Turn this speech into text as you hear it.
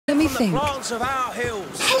think?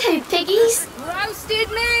 Hello, piggies. Roasted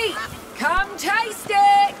meat! Come taste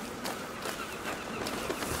it!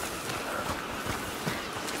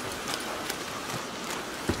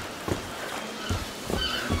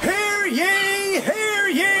 Hear ye! Hear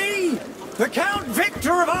ye! The Count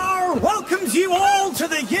Victor of R welcomes you all to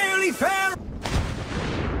the yearly fair.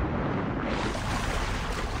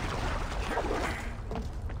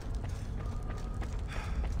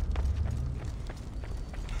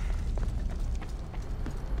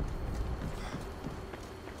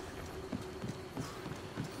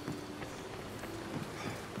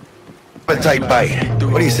 Appetite bite.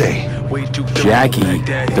 What do you say? Jackie,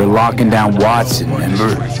 they're locking down Watson,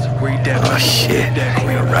 remember? Oh shit,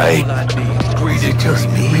 you're right. Is it just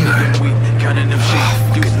me or...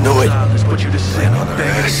 fucking knew it. Laying on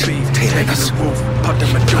their ass. Tailing us.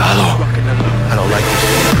 Hello. I don't like this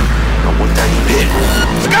shit. Not one tiny bit.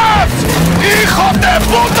 Scabs! Hijo de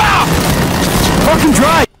puta! Fucking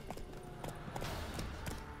dry!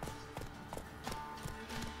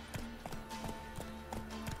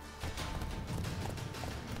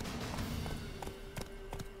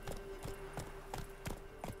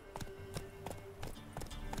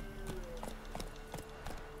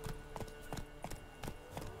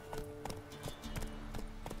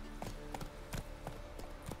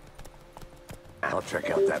 I'll check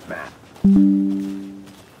out that map.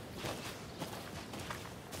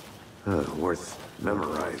 Worth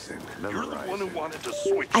memorizing.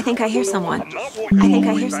 I think I hear someone. I think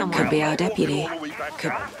I hear someone. Could be our deputy.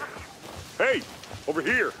 Could... Hey! Over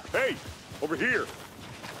here! Hey! Over here!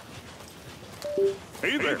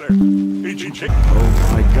 Hey there! Oh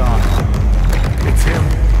my god. It's him.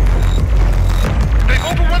 They've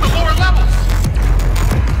overrun the lower levels!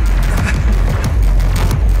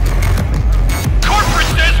 Corporate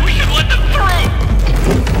says we should let them through!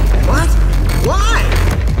 What? Why?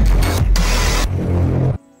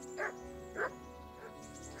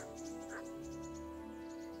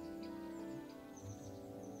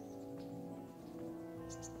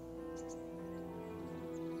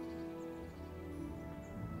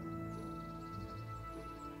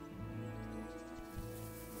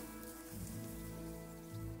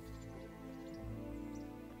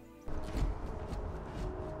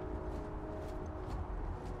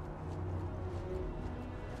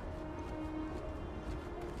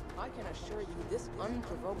 I can assure you this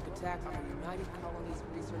unprovoked attack on the United Colonies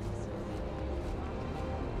Research Facility.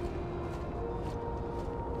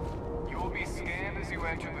 You will be scanned as you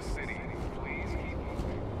enter the city. Please keep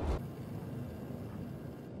moving.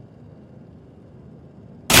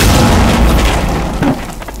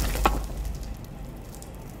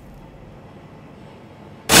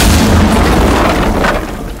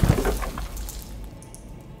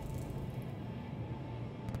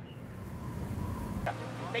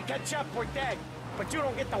 They catch up, we're dead. But you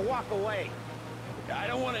don't get to walk away. I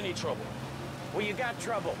don't want any trouble. Well, you got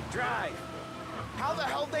trouble. Drive. How the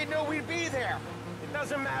hell they knew we'd be there? It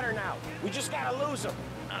doesn't matter now. We just gotta lose them.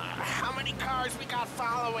 How many cars we got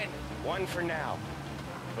following? One for now.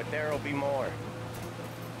 But there'll be more.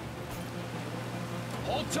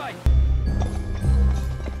 Hold tight!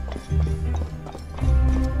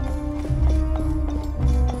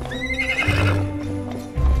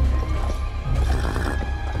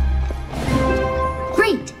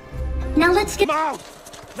 Great. Now let's get... No!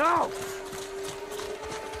 No!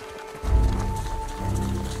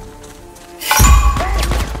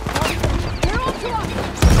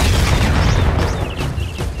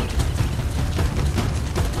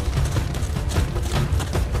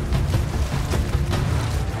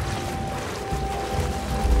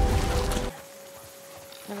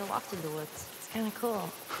 Never walked in the woods. It's kind of cool.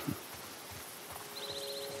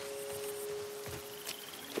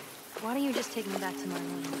 Why don't you just take me back to my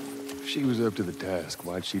room? If she was up to the task,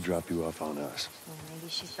 why'd she drop you off on us? Well, maybe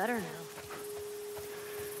she's better now.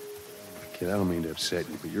 Kid, I don't mean to upset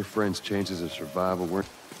you, but your friend's chances of survival were...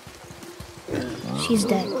 She's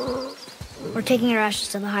dead. We're taking her ashes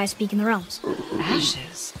to the highest peak in the realms.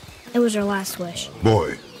 Ashes? It was her last wish.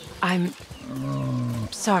 Boy. I'm...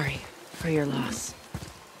 sorry for your loss.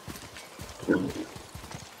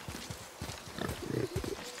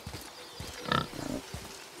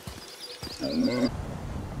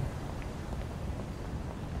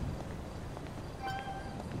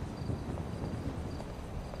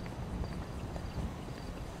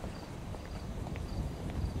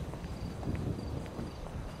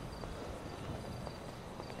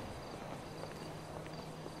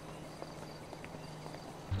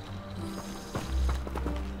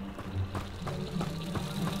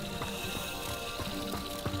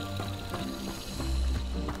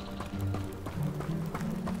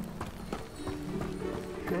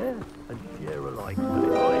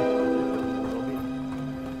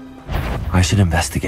 I should investigate.